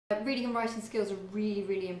Reading and writing skills are really,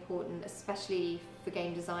 really important, especially for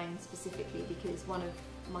game design specifically, because one of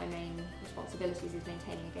my main responsibilities is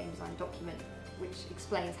maintaining a game design document which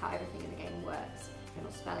explains how everything in the game works. If you're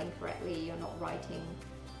not spelling correctly, you're not writing,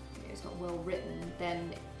 it's not well written,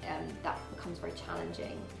 then that becomes very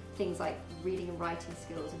challenging. Things like reading and writing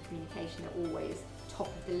skills and communication are always top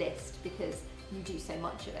of the list because you do so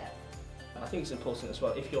much of it. I think it's important as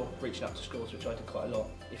well, if you're reaching out to schools, which I do quite a lot,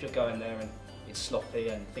 if you're going there and it's sloppy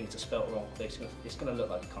and things are spelt wrong, it's going to look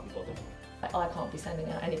like you can't be bothered. I can't be sending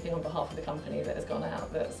out anything on behalf of the company that has gone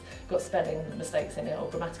out that's got spelling mistakes in it or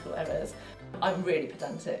grammatical errors. I'm really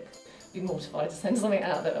pedantic. I'd be mortified to send something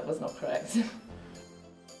out that was not correct.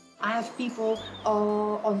 I have people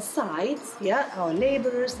on site, our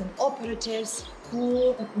labourers and operatives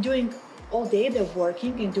who doing all day they're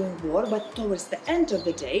working and doing work, but towards the end of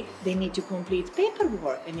the day they need to complete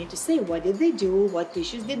paperwork. They need to say what did they do, what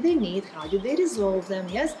issues did they need, how did they resolve them,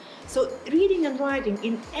 yes? So reading and writing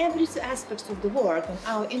in every aspect of the work in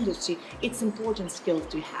our industry, it's important skill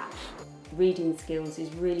to have. Reading skills is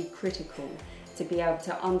really critical to be able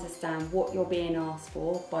to understand what you're being asked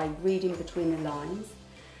for by reading between the lines,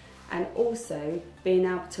 and also being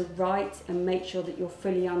able to write and make sure that you're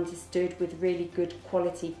fully understood with really good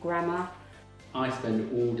quality grammar. I spend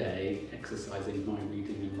all day exercising my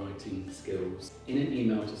reading and writing skills. In an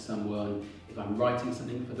email to someone, if I'm writing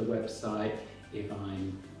something for the website, if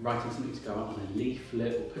I'm writing something to go out on a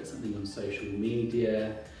leaflet or put something on social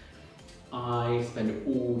media, I spend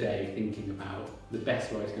all day thinking about the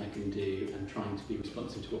best writing I can do and trying to be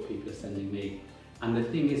responsive to what people are sending me. And the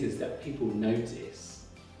thing is that people notice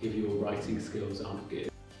if your writing skills aren't good.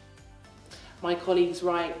 My colleagues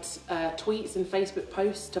write tweets and Facebook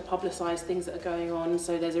posts to publicise things that are going on,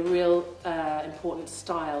 so there's a real important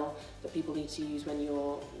style that people need to use when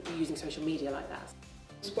you're using social media like that.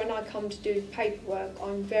 When I come to do paperwork,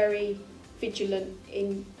 I'm very vigilant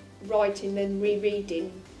in writing and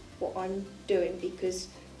rereading what I'm doing because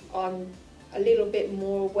I'm a little bit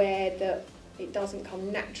more aware that it doesn't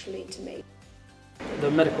come naturally to me.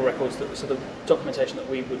 The medical records, so the documentation that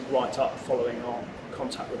we would write up following our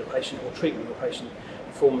contact with the patient or treatment of the patient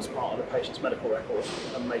forms part of the patient's medical record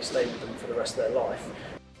and may stay with them for the rest of their life.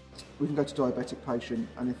 We can go to a diabetic patient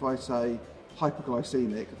and if I say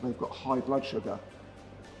hypoglycemic, they've got high blood sugar.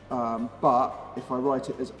 But if I write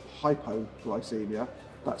it as hypoglycemia,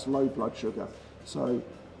 that's low blood sugar. So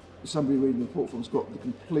somebody reading the report form's got the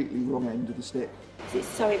completely wrong end of the stick. It's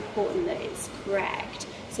so important that it's correct,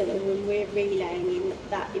 so that when we're relaying in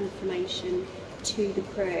that information to the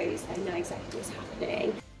crews, they know exactly what's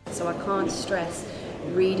happening. So I can't stress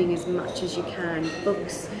reading as much as you can.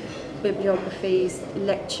 Books, bibliographies,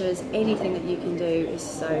 lectures, anything that you can do is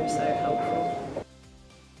so helpful.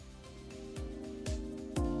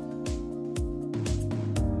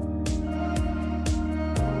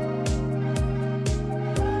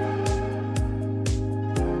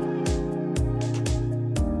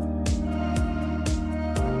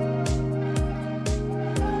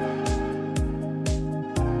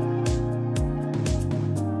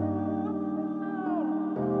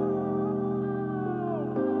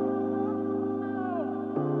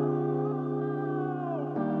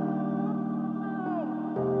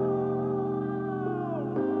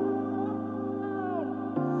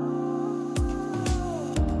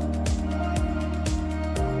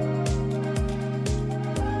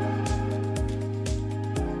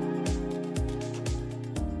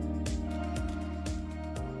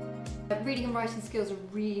 Reading and writing skills are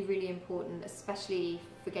really, really important, especially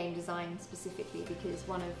for game design specifically, because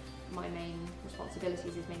one of my main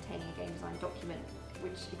responsibilities is maintaining a game design document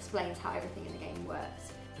which explains how everything in the game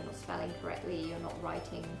works. If you're not spelling correctly, you're not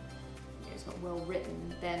writing, it's not well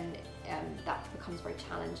written, then that becomes very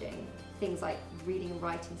challenging. Things like reading and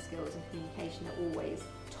writing skills and communication are always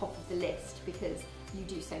top of the list because you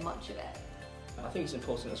do so much of it. I think it's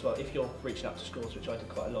important as well, if you're reaching out to schools, which I do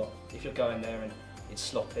quite a lot, if you're going there and it's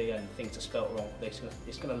sloppy and things are spelt wrong, it's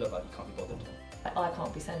going to look like you can't be bothered. I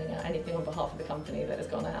can't be sending out anything on behalf of the company that has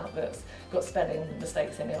gone out that's got spelling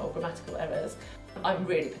mistakes in it or grammatical errors. I'm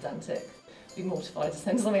really pedantic. I'd be mortified to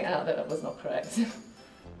send something out that was not correct.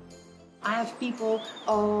 I have people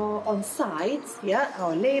on site,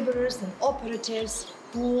 our labourers and operatives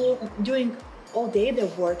who doing all day they're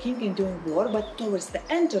working and doing work, but towards the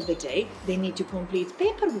end of the day they need to complete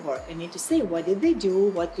paperwork. They need to say what did they do,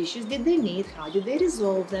 what issues did they need, how did they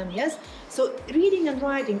resolve them, yes? So reading and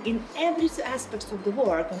writing in every aspect of the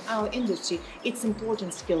work in our industry, it's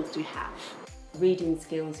important skill to have. Reading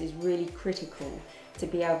skills is really critical to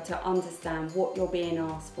be able to understand what you're being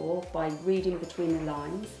asked for by reading between the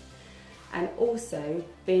lines, and also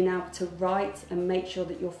being able to write and make sure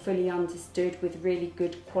that you're fully understood with really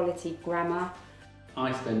good quality grammar.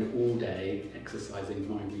 I spend all day exercising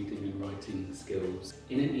my reading and writing skills.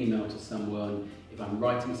 In an email to someone, if I'm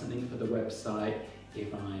writing something for the website,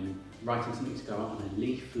 if I'm writing something to go out on a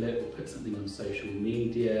leaflet or put something on social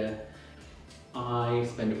media, I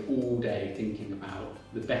spend all day thinking about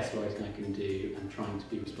the best writing I can do and trying to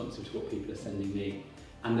be responsive to what people are sending me.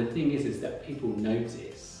 And the thing is that people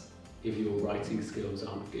notice if your writing skills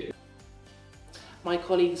aren't good. My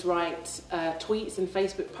colleagues write tweets and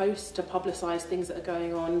Facebook posts to publicise things that are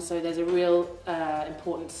going on, so there's a real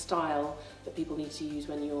important style that people need to use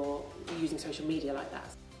when you're using social media like that.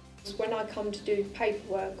 When I come to do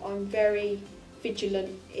paperwork, I'm very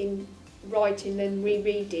vigilant in writing and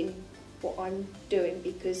rereading what I'm doing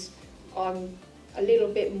because I'm a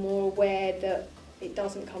little bit more aware that it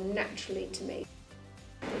doesn't come naturally to me.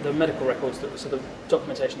 The medical records, so the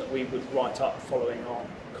documentation that we would write up following our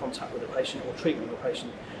contact with the patient or treatment of the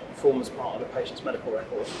patient forms part of the patient's medical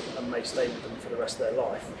record and may stay with them for the rest of their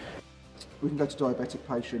life. We can go to a diabetic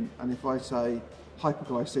patient and if I say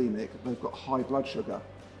hypoglycemic, they've got high blood sugar.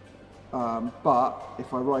 But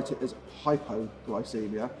if I write it as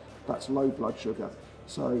hypoglycemia, that's low blood sugar.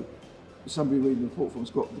 So somebody reading the report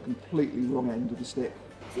form's got the completely wrong end of the stick.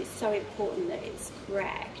 It's so important that it's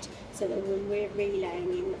correct, so that when we're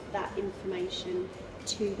relaying that information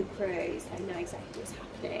to the crews, they know exactly what's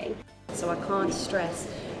happening. So I can't stress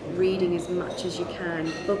reading as much as you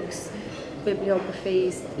can. Books,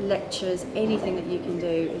 bibliographies, lectures, anything that you can do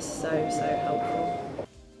is so helpful.